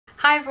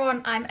Hi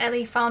everyone, I'm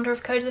Ellie, founder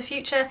of Code of the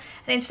Future,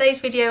 and in today's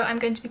video I'm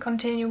going to be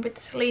continuing with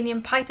the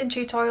Selenium Python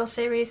tutorial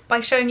series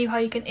by showing you how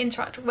you can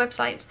interact with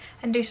websites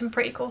and do some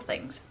pretty cool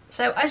things.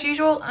 So as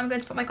usual, I'm going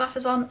to put my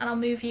glasses on and I'll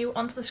move you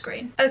onto the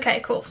screen.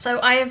 Okay, cool.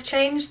 So I have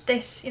changed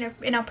this,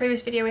 in our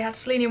previous video we had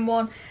Selenium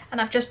 1 and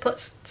I've just put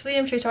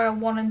Selenium tutorial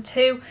 1 and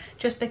 2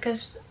 just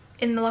because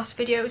in the last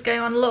video it was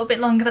going on a little bit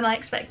longer than I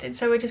expected,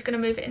 so we're just going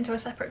to move it into a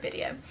separate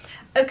video.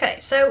 Okay,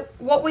 so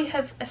what we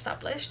have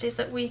established is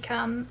that we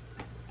can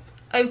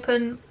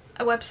open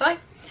a website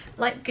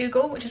like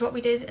Google, which is what we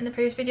did in the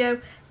previous video.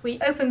 We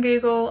open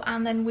Google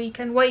and then we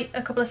can wait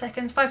a couple of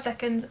seconds, 5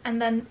 seconds,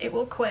 and then it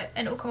will quit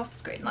and it will come off the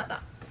screen like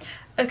that.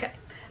 Okay,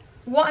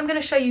 what I'm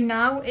going to show you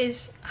now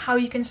is how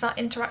you can start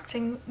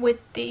interacting with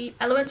the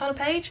elements on a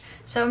page.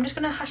 So I'm just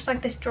going to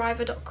hashtag this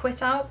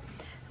driver.quit out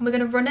and we're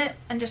going to run it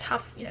and just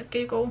have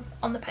Google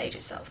on the page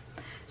itself.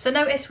 So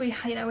notice we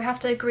have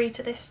to agree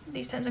to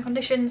these terms and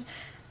conditions,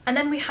 and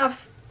then we have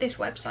this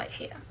website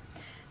here.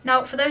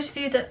 Now for those of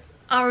you that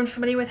are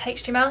unfamiliar with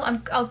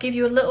HTML, I'll give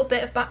you a little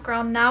bit of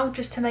background now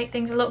just to make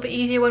things a little bit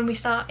easier when we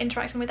start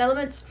interacting with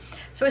elements.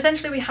 So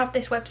essentially we have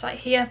this website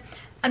here,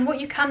 and what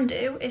you can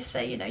do is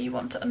say you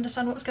want to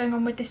understand what's going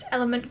on with this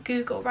element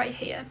Google right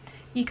here.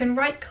 You can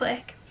right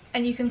click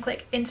and you can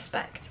click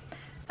inspect,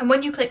 and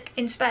when you click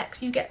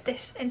inspect you get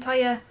this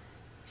entire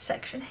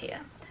section here,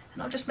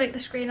 and I'll just make the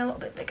screen a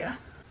little bit bigger.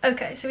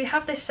 Okay, so we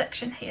have this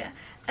section here,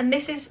 and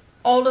this is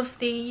all of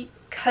the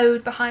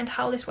code behind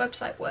how this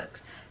website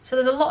works. So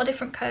there's a lot of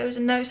different codes,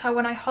 and notice how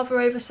when I hover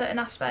over certain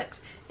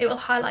aspects it will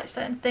highlight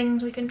certain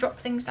things. We can drop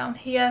things down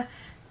here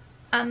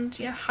and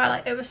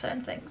highlight over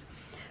certain things.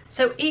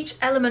 So each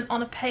element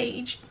on a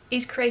page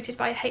is created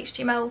by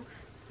HTML,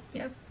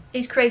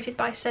 is created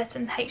by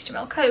certain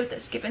HTML code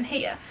that's given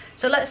here.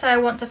 So let's say I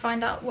want to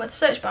find out where the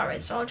search bar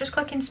is, so I'll just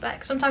click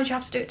inspect. Sometimes you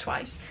have to do it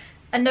twice,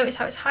 and notice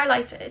how it's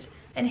highlighted,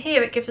 and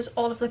here it gives us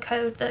all of the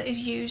code that is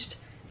used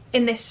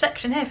in this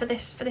section here for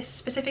this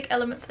specific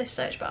element for this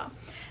search bar.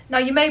 Now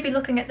you may be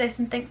looking at this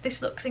and think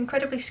this looks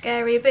incredibly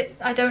scary, a bit,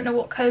 I don't know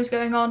what code's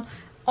going on.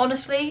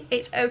 Honestly,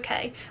 it's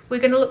okay. We're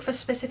going to look for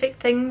specific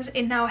things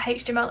in our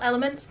HTML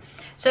elements.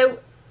 So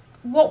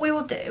what we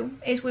will do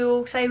is we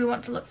will say we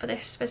want to look for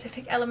this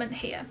specific element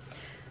here.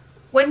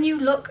 When you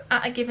look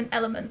at a given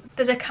element,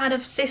 there's a kind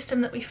of system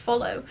that we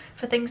follow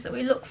for things that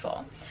we look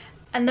for,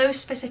 and those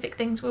specific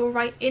things we will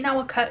write in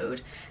our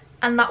code,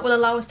 and that will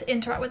allow us to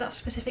interact with that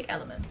specific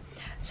element.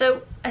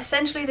 So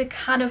essentially the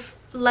kind of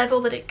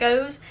level that it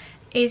goes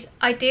is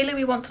ideally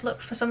we want to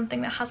look for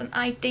something that has an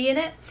ID in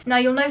it. Now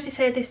you'll notice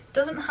here this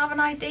doesn't have an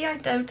ID, I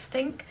don't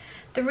think.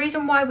 The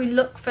reason why we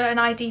look for an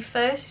ID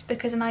first is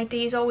because an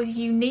ID is always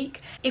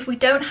unique. If we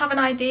don't have an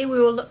ID, we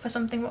will look for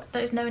something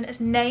that is known as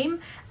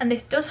name, and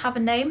this does have a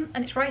name,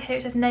 and it's right here,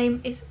 it says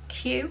name is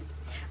Q,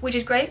 which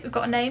is great, we've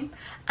got a name.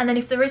 And then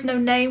if there is no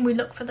name, we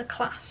look for the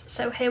class.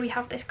 So here we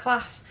have this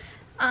class,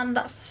 and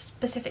that's the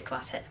specific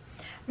class here.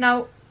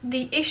 Now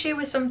the issue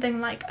with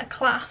something like a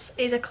class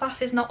is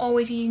not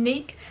always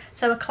unique,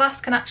 so a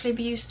class can actually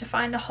be used to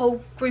find a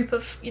whole group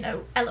of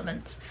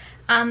elements,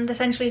 and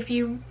essentially if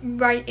you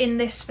write in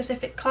this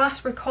specific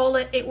class, recall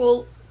it, it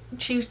will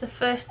choose the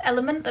first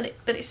element that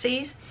it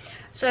sees.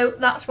 So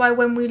that's why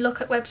when we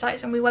look at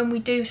websites and when we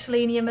do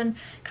Selenium and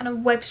kind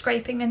of web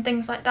scraping and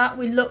things like that,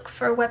 we look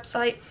for a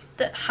website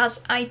that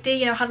has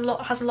ID,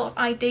 has a lot of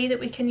ID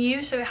that we can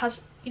use, so it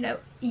has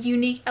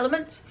unique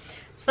elements.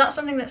 So that's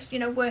something that's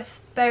worth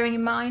bearing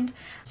in mind.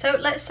 So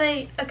let's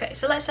say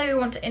we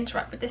want to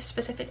interact with this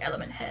specific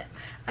element here.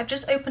 I've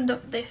just opened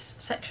up this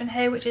section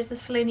here, which is the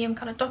Selenium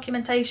kind of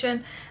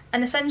documentation,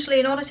 and essentially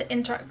in order to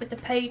interact with the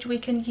page we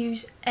can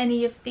use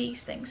any of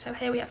these things. So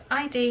here we have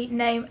ID,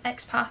 name,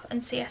 XPath,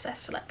 and CSS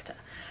selector.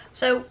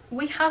 So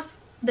we have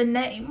the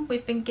name,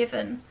 we've been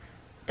given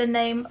the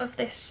name of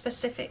this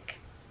specific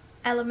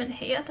element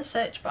here, the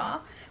search bar.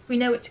 We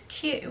know it's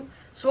Q.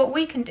 So what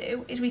we can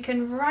do is we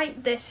can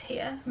write this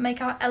here, make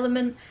our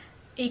element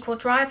equal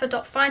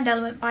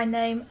driver.findElement by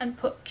name, and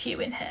put Q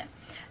in here.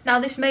 Now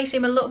this may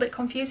seem a little bit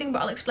confusing,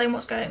 but I'll explain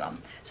what's going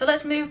on. So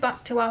let's move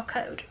back to our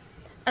code,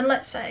 and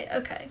let's say,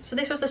 okay, so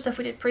this was the stuff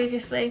we did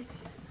previously,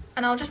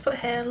 and I'll just put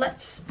here,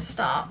 let's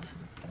start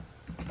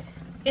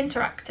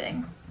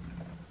interacting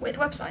with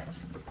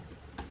websites.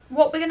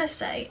 What we're going to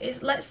say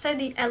is, let's say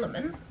the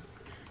element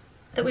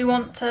that we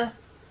want to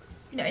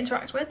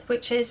interact with,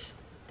 which is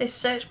this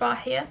search bar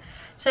here.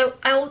 So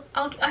I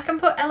can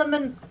put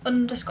element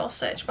underscore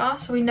search bar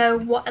so we know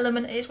what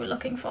element it is we're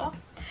looking for.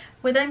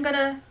 We're then going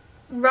to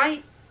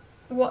write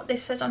what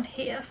this says on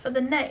here for the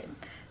name.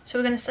 So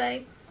we're going to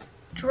say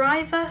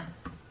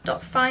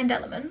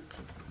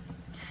driver.findElement,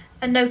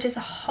 and notice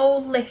a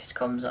whole list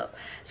comes up.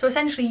 So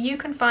essentially you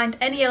can find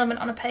any element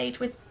on a page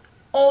with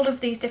all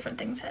of these different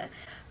things here.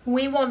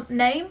 We want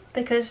name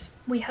because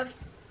we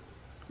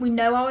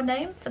know our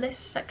name for this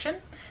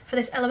section. For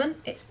this element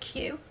it's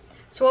Q.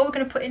 So what we're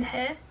going to put in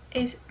here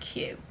is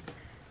Q.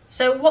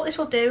 So what this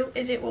will do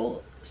is it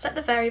will set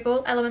the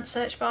variable element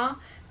search bar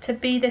to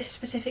be this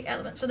specific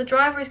element. So the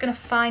driver is going to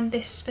find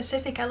this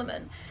specific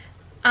element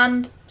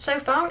And so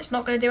far it's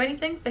not going to do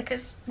anything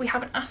because we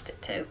haven't asked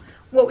it to.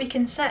 What we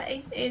can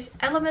say is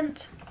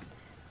element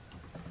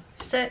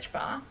search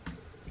bar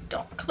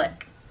dot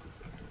click.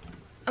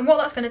 And what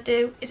that's going to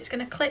do is it's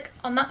going to click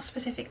on that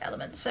specific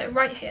element, so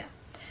right here.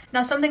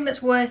 Now something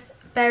that's worth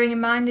bearing in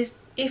mind is,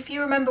 if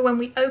you remember when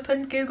we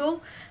opened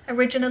Google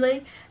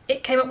originally,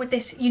 it came up with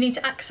this, you need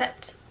to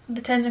accept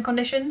the terms and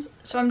conditions.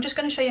 So I'm just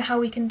going to show you how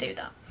we can do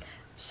that.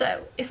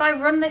 So if I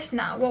run this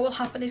now, what will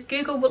happen is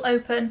Google will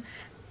open,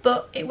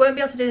 but it won't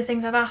be able to do the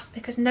things I've asked,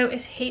 because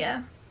notice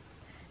here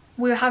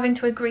we're having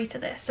to agree to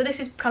this. So this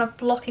is kind of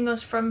blocking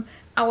us from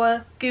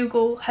our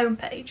Google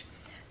homepage.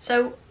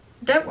 So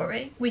don't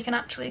worry, we can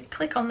actually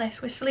click on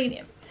this with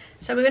Selenium.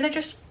 So we're going to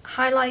just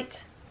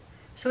highlight,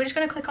 so we're just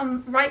going to click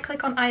on, right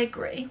click on I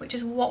agree, which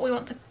is what we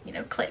want to, you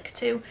know, click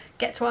to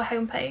get to our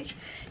homepage.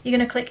 You're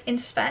going to click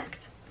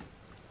inspect.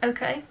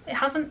 Okay, it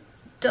hasn't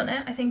done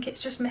it, I think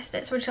it's just missed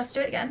it, so we just have to do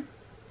it again.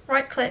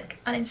 Right click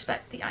and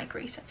inspect the I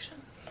agree section.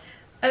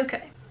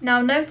 Okay,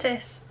 now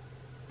notice,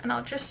 and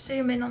I'll just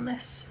zoom in on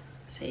this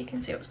so you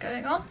can see what's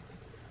going on.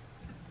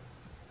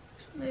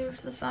 Just move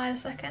to the side a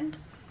second.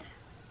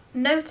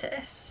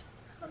 Notice,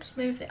 I'll just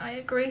move the I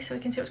agree so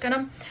we can see what's going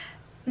on.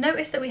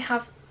 Notice that we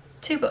have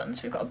two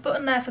buttons. We've got a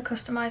button there for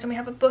customize and we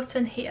have a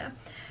button here.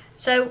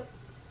 So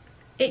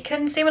it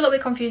can seem a little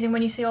bit confusing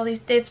when you see all these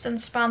divs and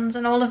spans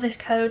and all of this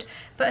code,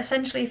 but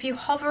essentially if you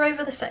hover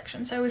over the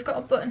section, so we've got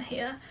a button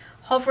here,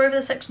 hover over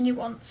the section you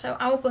want, so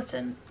our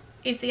button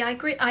is the I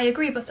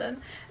agree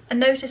button, and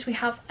notice we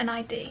have an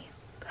ID.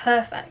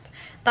 Perfect.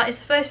 That is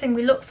the first thing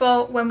we look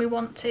for when we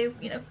want to,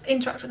 you know,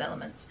 interact with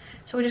elements.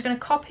 So we're just going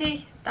to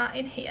copy that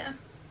in here,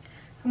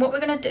 and what we're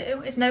going to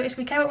do is, notice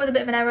we came up with a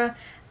bit of an error,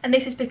 and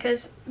this is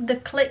because the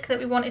click that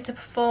we wanted to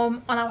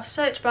perform on our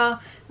search bar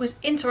was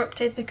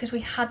interrupted because we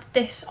had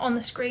this on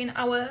the screen,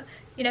 our,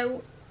 you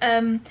know,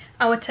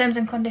 our terms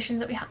and conditions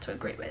that we had to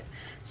agree with.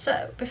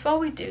 So before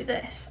we do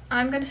this,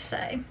 I'm going to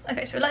say,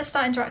 okay, so let's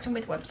start interacting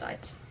with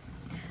websites.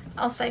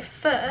 I'll say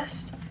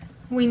first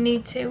we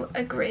need to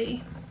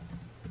agree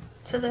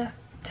to the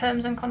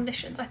terms and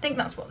conditions. I think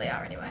that's what they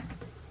are anyway.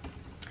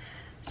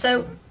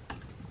 So,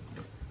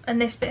 and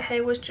this bit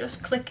here was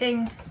just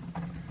clicking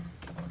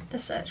the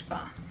search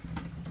bar.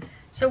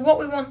 So what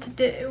we want to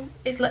do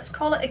is, let's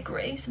call it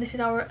agree. So this is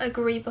our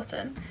agree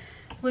button.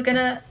 We're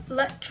gonna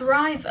let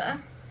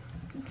driver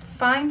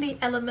find the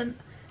element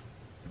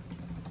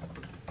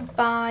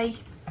by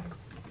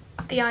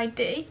the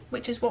ID,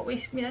 which is what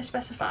we, you know,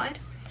 specified.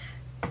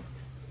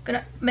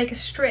 Gonna make a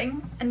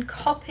string and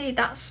copy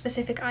that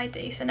specific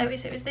ID. So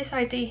notice it was this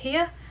ID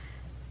here,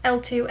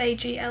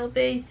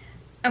 L2AGLB,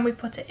 and we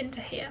put it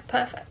into here.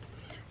 Perfect.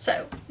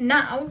 So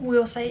now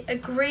we'll say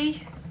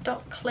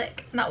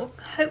agree.click, and that will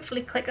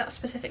hopefully click that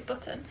specific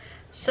button.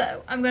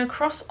 So I'm going to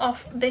cross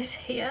off this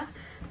here.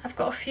 I've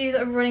got a few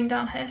that are running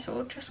down here, so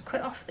we'll just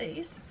quit off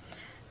these.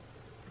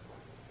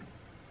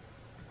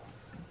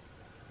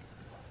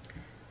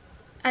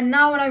 And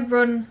now when I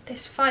run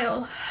this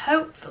file,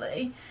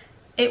 hopefully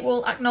it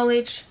will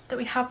acknowledge that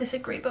we have this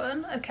agree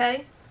button.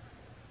 Okay.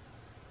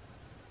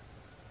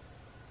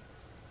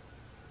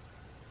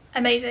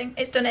 Amazing,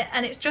 it's done it,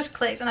 and it's just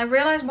clicked, and I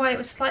realised why it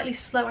was slightly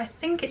slow. I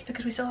think it's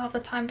because we still have the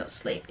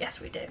time.sleep.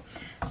 Yes, we do.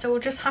 So we'll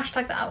just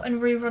hashtag that out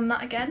and rerun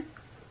that again.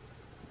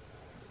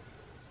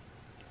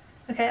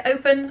 Okay,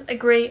 opens,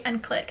 agree,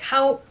 and click.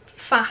 How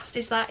fast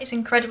is that? It's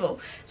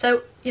incredible.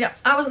 So, you know,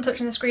 I wasn't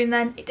touching the screen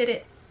then, it did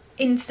it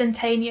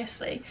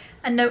instantaneously,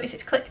 and notice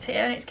it's clicked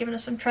here and it's given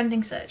us some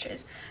trending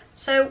searches.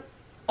 So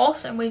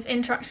awesome, we've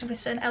interacted with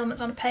certain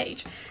elements on a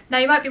page. Now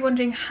you might be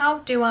wondering, how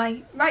do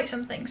I write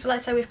something? So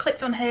let's say we've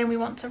clicked on here and we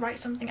want to write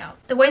something out.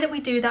 The way that we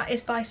do that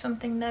is by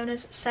something known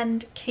as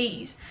send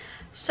keys.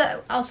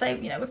 So I'll say,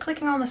 you know, we're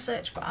clicking on the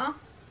search bar.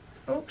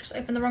 Oh, just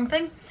opened the wrong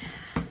thing.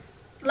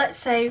 Let's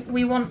say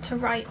we want to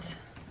write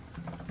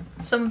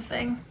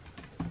something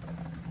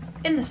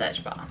in the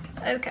search bar.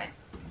 Okay.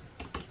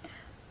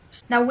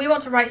 Now we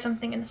want to write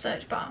something in the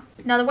search bar.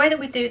 Now the way that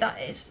we do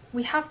that is,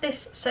 we have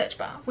this search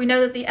bar. We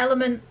know that the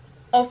element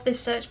of this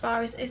search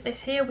bar is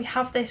this here. We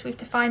have this, we've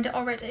defined it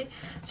already.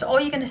 So all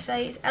you're going to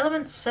say is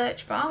element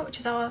search bar,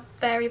 which is our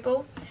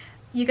variable.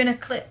 You're going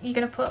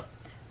to put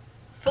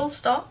full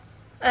stop,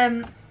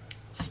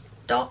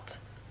 dot,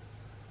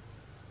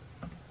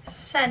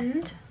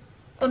 send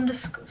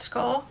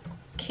underscore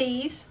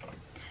keys,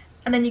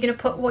 and then you're going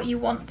to put what you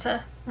want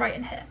to write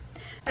in here.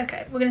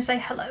 Okay, we're going to say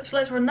hello. So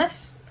let's run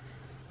this.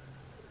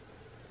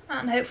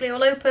 And hopefully it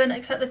will open,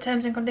 accept the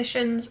terms and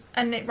conditions,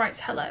 and it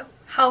writes hello.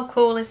 How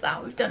cool is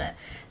that? We've done it.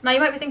 Now you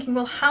might be thinking,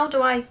 well, how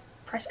do I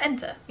press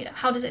enter? You know,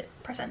 how does it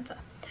press enter?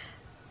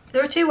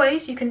 There are two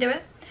ways you can do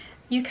it.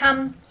 You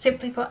can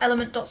simply put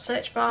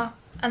element.searchbar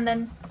and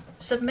then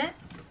submit,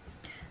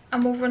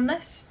 and we'll run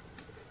this.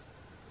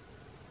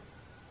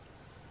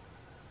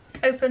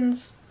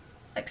 Opens,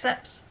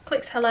 accepts,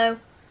 clicks hello,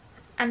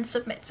 and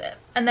submits it.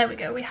 And there we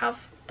go, we have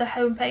the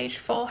home page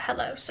for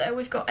hello. So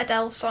we've got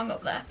Adele's song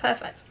up there.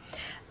 Perfect.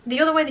 The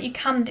other way that you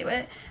can do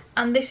it,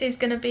 and this is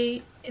going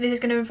to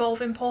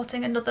involve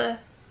importing another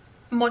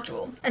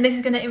module, and this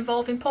is going to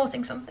involve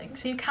importing something.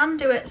 So you can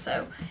do it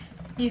so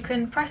you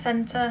can press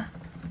enter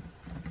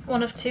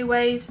one of two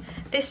ways.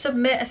 This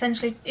submit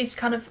essentially is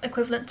kind of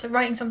equivalent to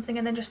writing something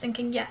and then just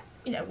thinking, yeah,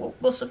 you know,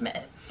 we'll submit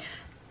it.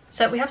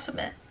 So we have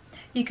submit.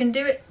 You can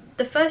do it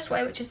the first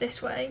way, which is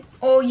this way,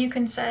 or you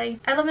can say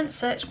element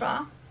search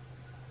bar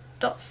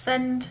dot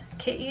send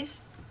keys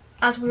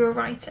as we were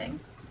writing.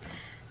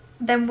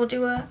 Then we'll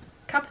do a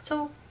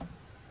capital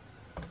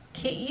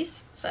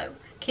keys, so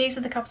keys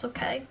with a capital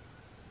K,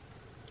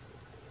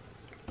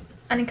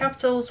 and in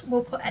capitals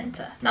we'll put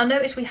enter. Now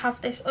notice we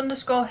have this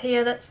underscore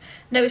here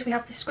notice we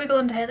have this squiggle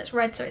under here that's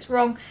red, so it's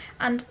wrong,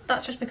 and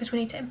that's just because we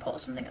need to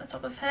import something at the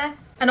top of here.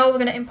 And all we're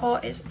going to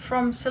import is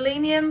from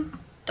Selenium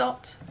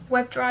dot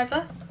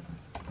WebDriver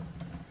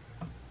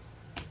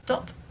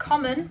dot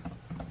common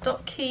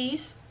dot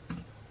keys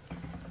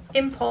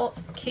import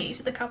keys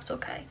with a capital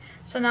K.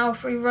 So now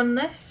if we run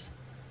this,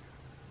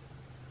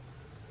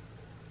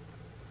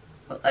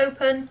 we'll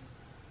open,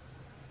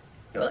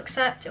 it will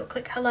accept, it will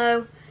click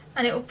hello,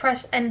 and it will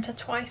press enter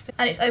twice,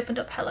 and it's opened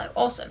up hello.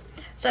 Awesome.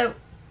 So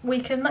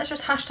we can, let's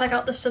just hashtag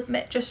out the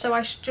submit just so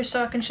I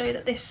can show you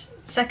that this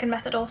second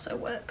method also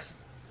works.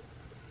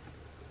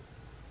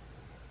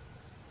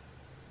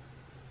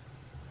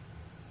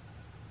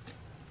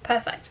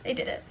 Perfect, it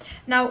did it.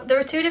 Now there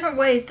are two different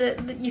ways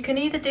that you can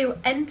either do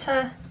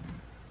enter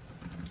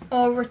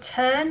or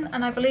return,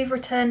 and I believe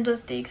return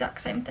does the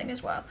exact same thing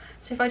as well.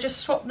 So if I just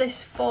swap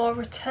this for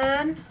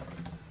return,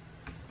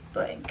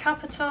 but in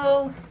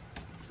capital,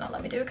 it's not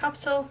letting me do a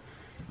capital,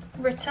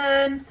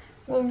 return,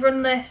 we'll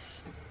run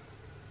this,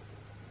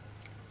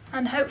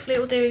 and hopefully it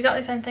will do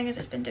exactly the same thing as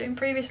it's been doing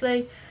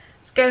previously.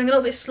 It's going a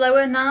little bit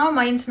slower now,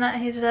 my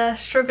internet is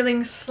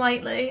struggling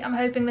slightly. I'm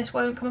hoping this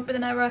won't come up with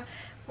an error,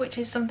 which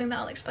is something that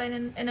I'll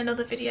explain in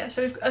another video.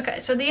 So okay,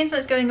 so the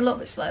internet's going a little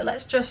bit slow.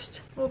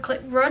 We'll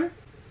click run.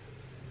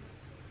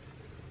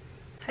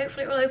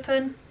 Hopefully it will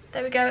open.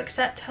 There we go,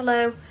 accept,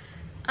 hello.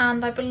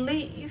 And I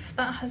believe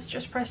that has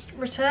just pressed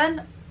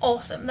return.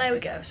 Awesome, there we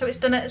go. So it's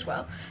done it as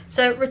well.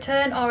 So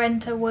return or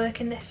enter work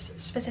in this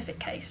specific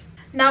case.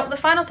 Now the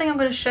final thing I'm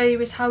going to show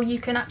you is how you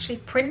can actually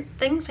print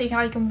things, so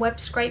how you can web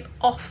scrape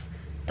off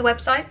the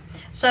website.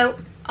 So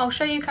I'll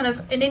show you kind of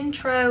an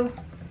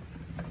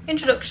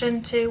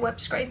introduction to web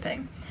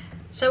scraping.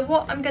 So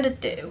what I'm going to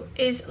do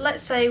is,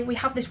 let's say we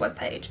have this web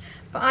page,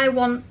 but I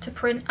want to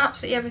print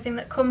absolutely everything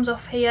that comes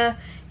off here,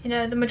 you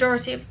know, the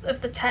majority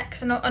of the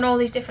text and all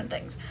these different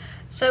things.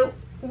 So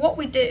what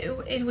we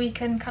do is we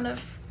can kind of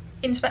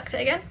inspect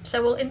it again.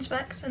 So we'll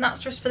inspect, and that's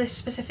just for this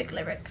specific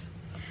lyrics.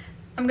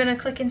 I'm going to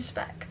click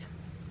inspect.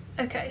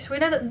 Okay, so we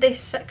know that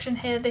this section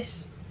here,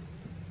 this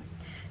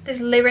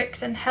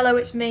lyrics and hello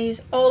it's me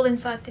is all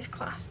inside this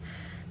class.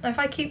 Now if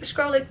I keep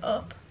scrolling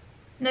up,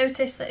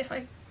 notice that if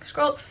I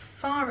scroll up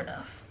far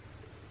enough,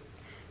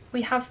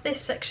 we have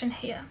this section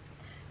here.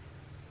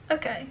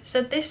 Okay,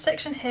 so this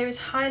section here is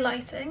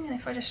highlighting, and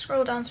if I just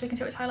scroll down so we can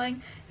see what it's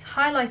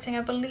highlighting,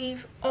 I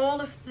believe, all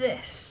of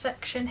this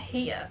section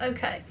here.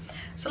 Okay,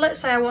 so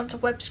let's say I want to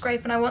web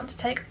scrape and I want to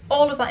take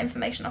all of that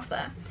information off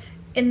there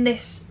in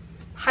this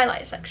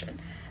highlighted section.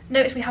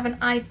 Notice we have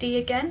an ID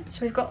again,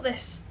 so we've got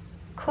this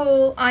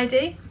cool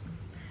ID.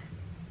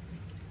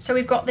 So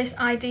we've got this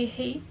ID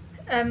here.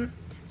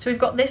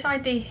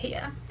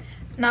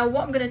 Now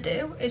what I'm going to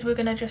do is we're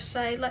going to just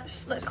say,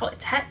 let's call it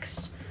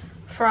text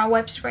for our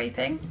web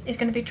scraping. Is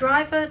going to be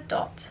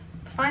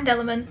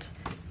driver.findElement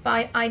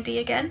by ID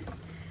again.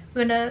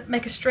 We're going to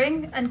make a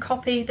string and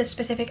copy the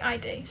specific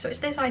ID. So it's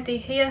this ID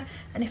here,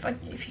 and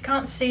if you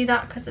can't see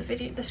that because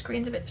the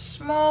screen's a bit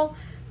small,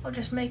 I'll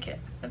just make it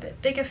a bit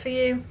bigger for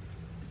you.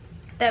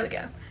 There we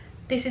go.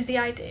 This is the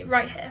ID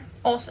right here.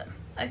 Awesome.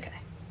 Okay.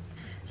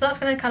 So that's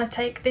going to kind of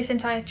take this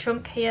entire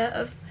chunk here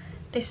of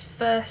this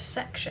first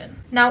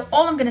section. Now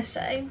all I'm going to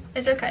say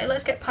is, okay,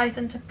 let's get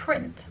Python to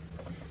print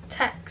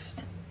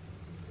text.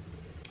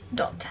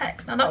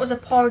 Now that was a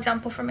poor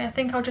example from me. I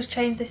think I'll just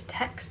change this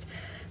text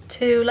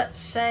to, let's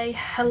say,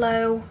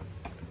 hello.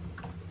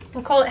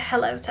 We'll call it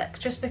hello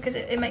text just because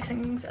it makes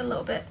things a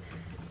little bit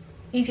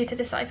easier to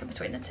decipher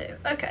between the two.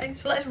 Okay,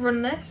 so let's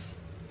run this.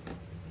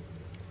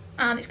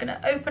 And it's going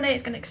to open it,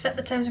 it's going to accept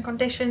the terms and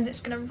conditions, it's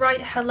going to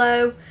write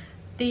hello.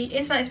 The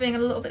internet is being a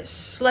little bit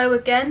slow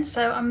again,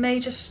 so I may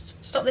just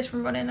stop this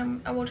from running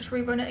and I will just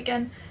rerun it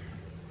again.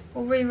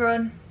 We'll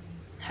rerun.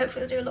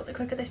 Hopefully it'll do a little bit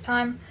quicker this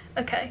time.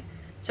 Okay,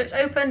 so it's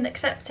opened,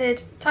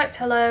 accepted, typed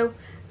hello,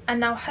 and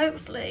now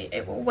hopefully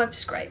it will web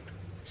scrape.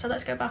 So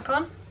let's go back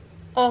on.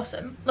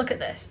 Awesome, look at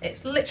this.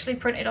 It's literally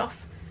printed off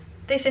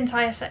this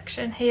entire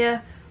section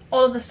here,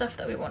 all of the stuff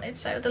that we wanted.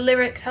 So the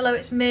lyrics, hello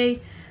it's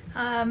me,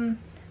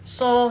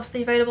 source,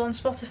 the available on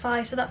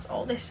Spotify, so that's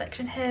all this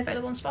section here,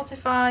 available on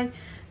Spotify.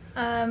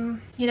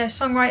 You know,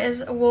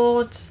 songwriters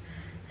awards,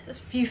 there's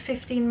a few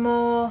 15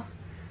 more,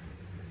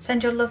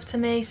 send your love to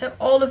me. So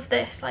all of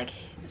this,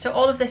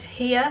 all of this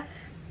here,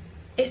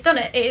 it's done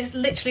it. It is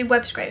literally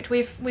web scraped.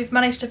 We've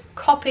managed to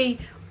copy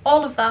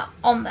all of that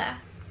on there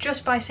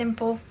just by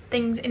simple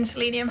things in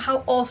Selenium.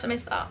 How awesome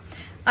is that?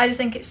 I just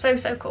think it's so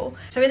cool.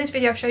 So in this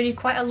video I've shown you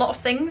quite a lot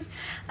of things,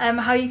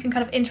 how you can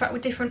kind of interact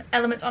with different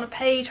elements on a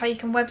page, how you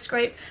can web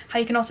scrape, how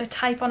you can also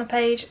type on a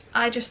page.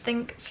 I just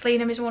think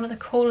Selenium is one of the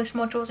coolest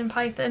modules in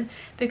Python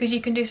because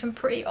you can do some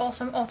pretty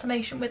awesome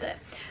automation with it.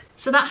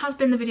 So that has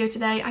been the video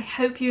today. I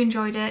hope you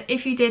enjoyed it.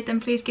 If you did, then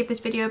please give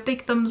this video a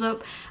big thumbs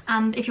up,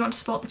 and if you want to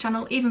support the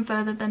channel even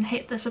further, then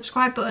hit the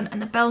subscribe button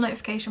and the bell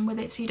notification with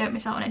it so you don't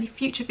miss out on any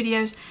future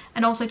videos,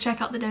 and also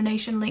check out the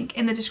donation link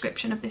in the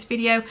description of this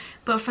video.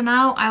 But for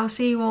now, I will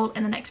see you all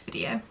in the next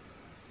video.